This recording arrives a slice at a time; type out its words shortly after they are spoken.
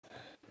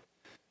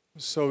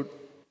So,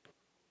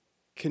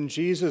 can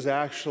Jesus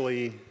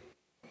actually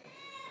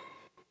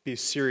be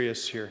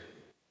serious here?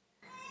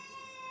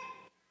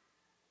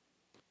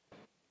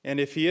 And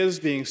if he is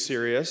being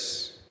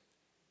serious,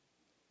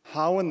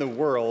 how in the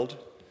world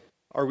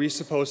are we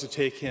supposed to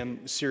take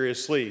him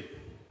seriously?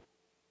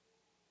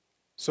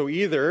 So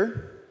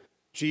either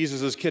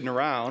Jesus is kidding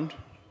around,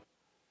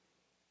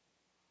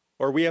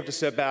 or we have to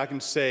step back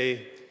and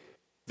say,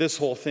 this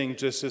whole thing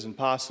just isn't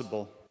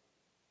possible.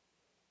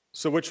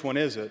 So which one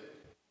is it?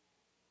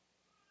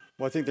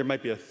 Well, I think there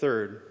might be a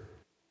third.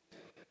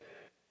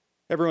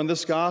 Everyone,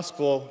 this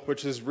gospel,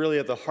 which is really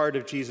at the heart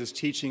of Jesus'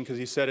 teaching, because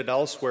he said it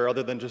elsewhere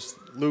other than just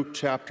Luke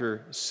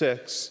chapter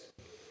 6,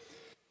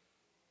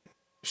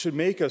 should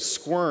make us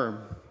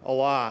squirm a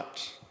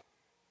lot.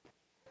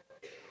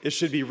 It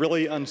should be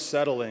really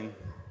unsettling.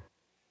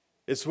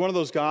 It's one of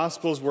those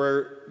gospels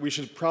where we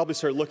should probably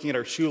start looking at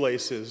our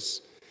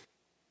shoelaces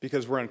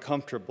because we're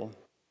uncomfortable,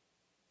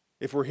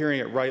 if we're hearing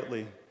it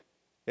rightly,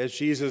 as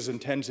Jesus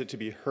intends it to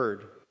be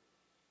heard.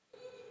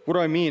 What do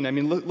I mean?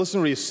 Listen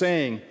to what he's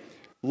saying.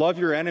 Love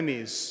your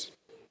enemies.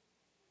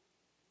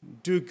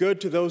 Do good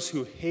to those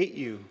who hate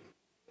you.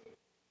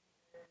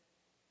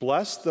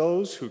 Bless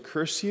those who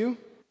curse you.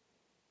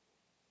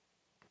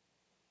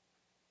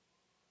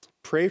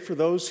 Pray for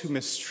those who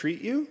mistreat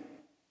you.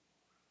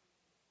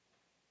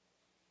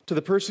 To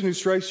the person who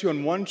strikes you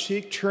on one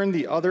cheek, turn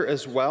the other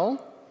as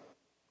well.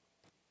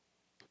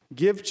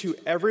 Give to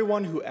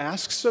everyone who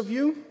asks of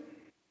you.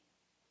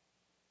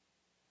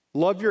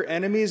 Love your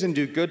enemies and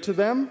do good to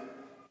them.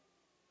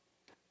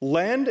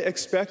 Lend,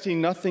 expecting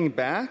nothing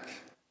back.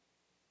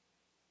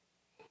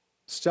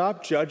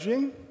 Stop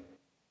judging,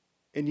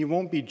 and you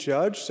won't be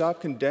judged.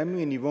 Stop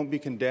condemning, and you won't be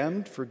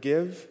condemned.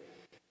 Forgive,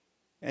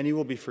 and you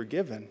will be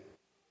forgiven.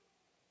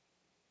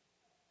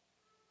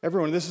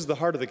 Everyone, this is the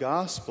heart of the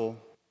gospel.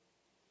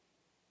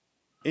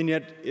 And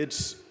yet,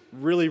 it's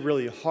really,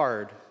 really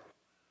hard.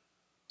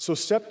 So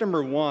step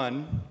number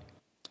one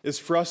is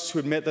for us to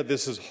admit that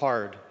this is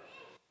hard.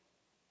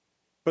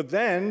 But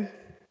then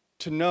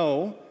to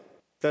know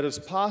that it's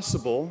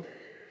possible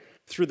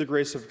through the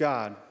grace of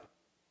God.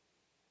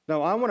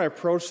 Now, I want to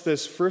approach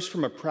this first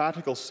from a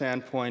practical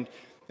standpoint,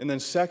 and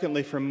then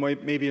secondly from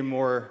maybe a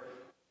more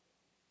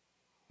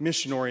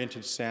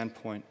mission-oriented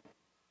standpoint.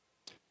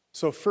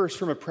 So first,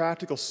 from a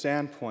practical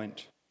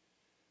standpoint,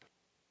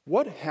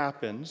 what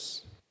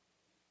happens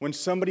when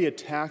somebody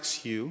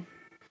attacks you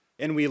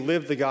and we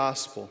live the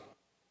gospel?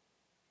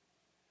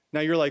 Now,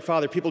 you're like,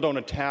 Father, people don't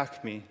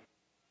attack me.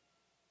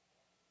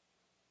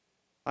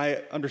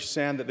 I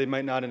understand that they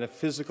might not in a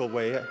physical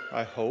way,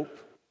 I hope.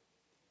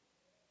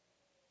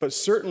 But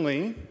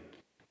certainly,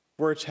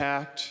 we're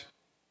attacked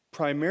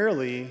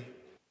primarily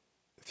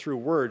through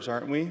words,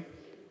 aren't we?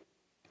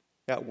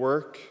 At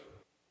work,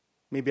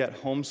 maybe at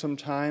home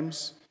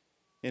sometimes,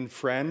 in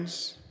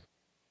friends.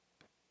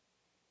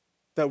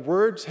 That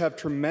words have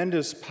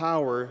tremendous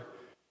power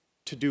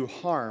to do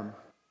harm.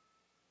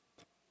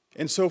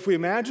 And so if we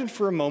imagine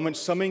for a moment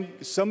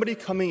somebody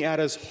coming at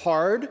us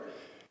hard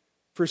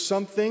for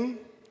something,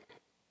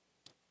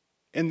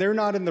 and they're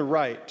not in the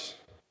right,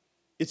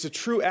 it's a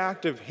true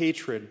act of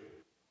hatred,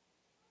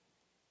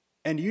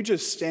 and you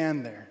just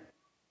stand there,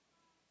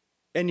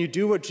 and you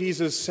do what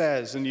Jesus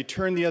says, and you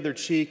turn the other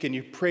cheek, and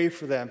you pray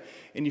for them,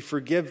 and you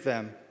forgive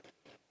them,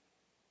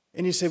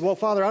 and you say, well,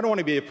 Father, I don't want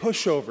to be a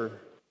pushover.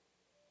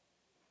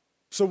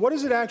 So what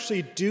does it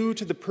actually do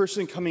to the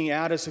person coming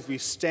at us if we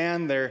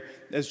stand there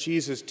as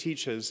Jesus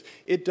teaches?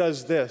 It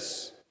does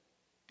this.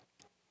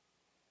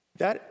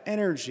 That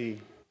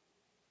energy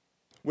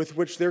with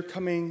which they're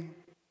coming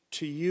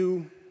to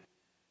you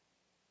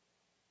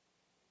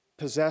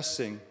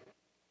possessing,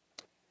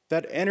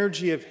 that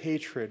energy of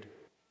hatred,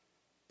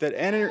 that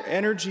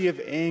energy of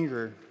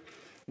anger,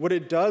 what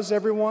it does,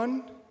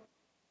 everyone,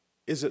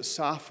 is it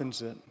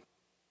softens it.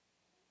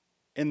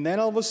 And then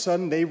all of a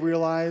sudden they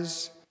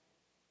realize,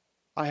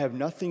 I have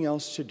nothing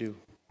else to do.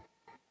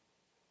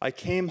 I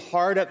came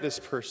hard at this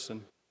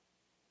person.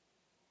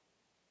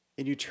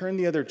 And you turn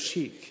the other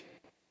cheek.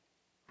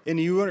 And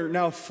you are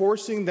now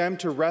forcing them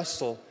to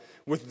wrestle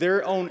with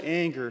their own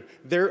anger,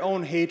 their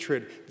own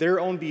hatred, their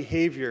own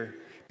behavior.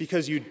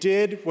 Because you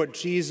did what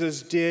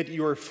Jesus did.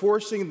 You are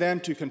forcing them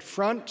to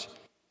confront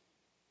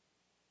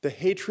the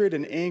hatred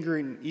and anger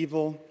and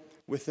evil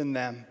within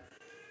them.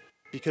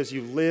 Because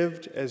you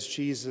lived as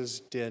Jesus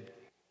did.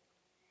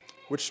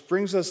 Which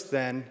brings us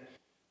then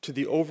to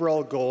the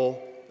overall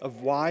goal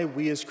of why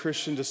we as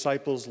Christian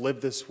disciples live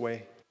this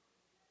way.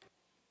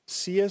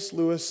 C.S.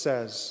 Lewis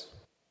says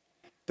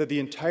that the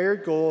entire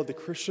goal of the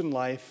Christian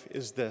life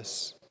is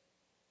this: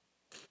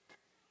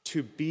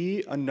 to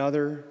be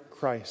another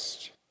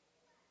Christ.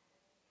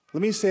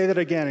 Let me say that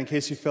again in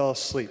case you fell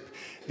asleep.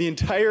 The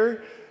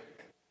entire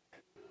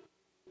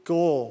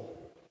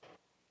goal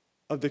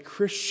of the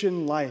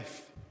Christian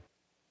life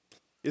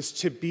is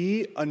to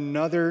be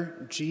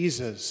another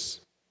Jesus.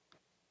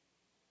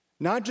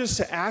 Not just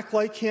to act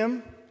like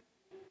him,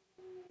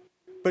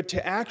 but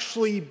to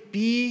actually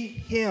be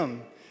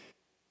him.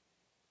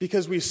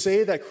 because we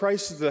say that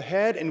Christ is the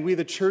head and we,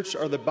 the church,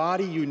 are the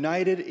body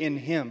united in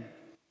him.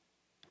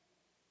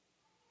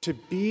 To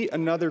be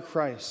another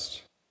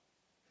Christ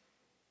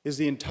is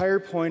the entire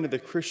point of the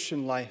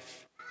Christian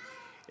life.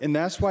 And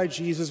that's why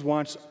Jesus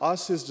wants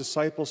us, his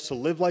disciples, to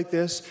live like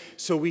this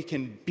so we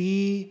can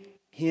be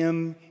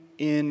him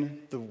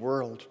in the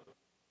world.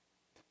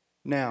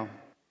 Now,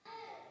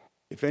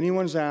 if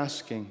anyone's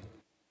asking,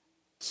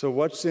 so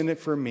what's in it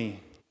for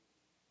me?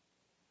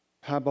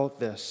 How about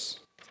this?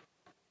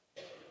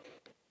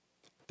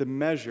 The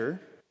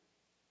measure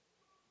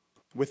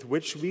with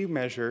which we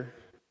measure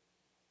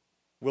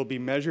will be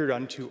measured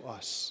unto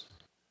us.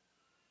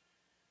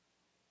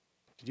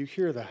 Did you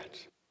hear that?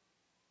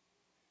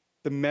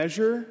 The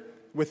measure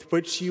with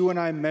which you and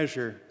I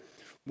measure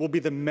will be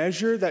the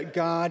measure that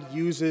God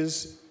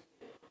uses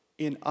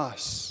in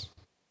us.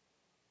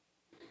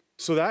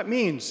 So that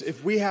means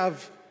if we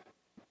have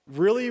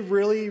really,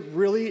 really,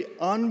 really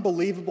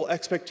unbelievable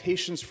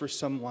expectations for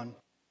someone,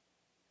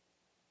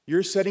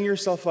 you're setting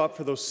yourself up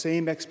for those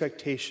same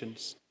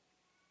expectations,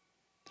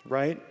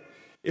 right?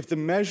 If the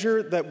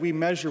measure that we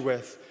measure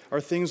with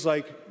are things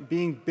like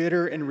being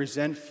bitter and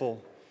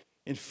resentful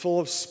and full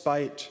of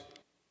spite,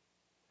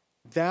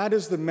 that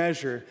is the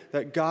measure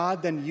that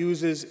God then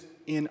uses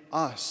in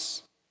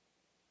us.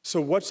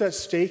 So what's at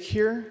stake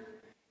here?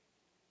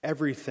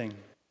 Everything.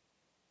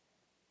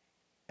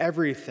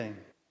 Everything.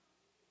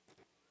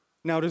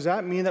 Now, does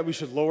that mean that we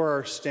should lower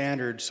our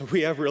standards so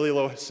we have really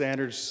low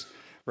standards,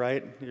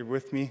 right? You're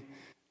with me?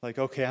 Like,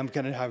 okay, I'm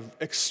going to have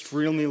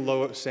extremely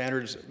low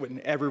standards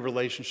in every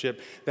relationship.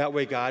 That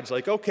way God's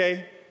like,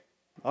 okay,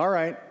 all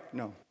right.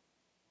 No.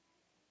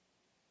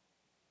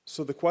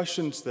 So the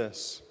question's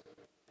this.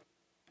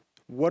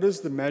 What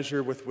is the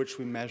measure with which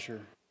we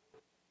measure?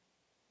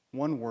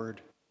 One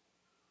word.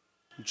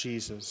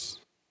 Jesus.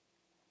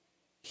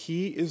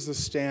 He is the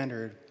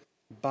standard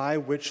by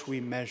which we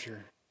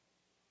measure.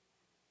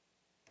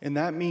 And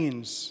that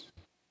means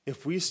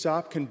if we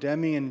stop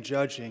condemning and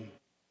judging,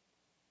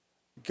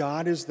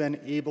 God is then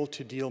able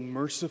to deal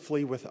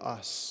mercifully with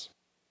us.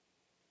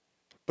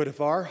 But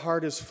if our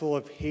heart is full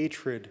of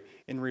hatred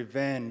and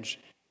revenge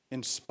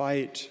and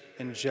spite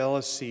and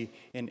jealousy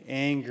and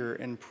anger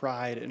and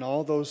pride and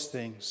all those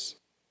things,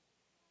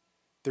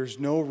 there's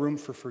no room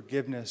for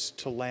forgiveness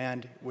to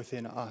land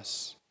within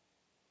us.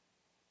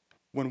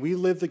 When we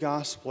live the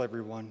gospel,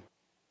 everyone,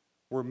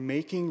 we're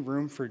making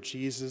room for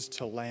Jesus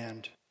to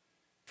land,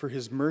 for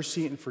his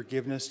mercy and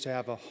forgiveness to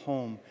have a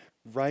home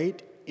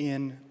right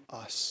in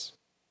us.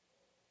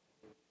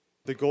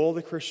 The goal of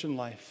the Christian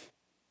life,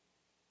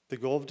 the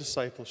goal of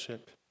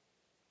discipleship,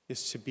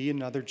 is to be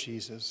another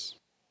Jesus,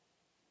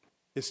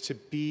 is to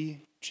be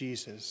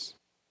Jesus.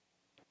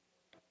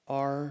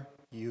 Are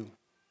you?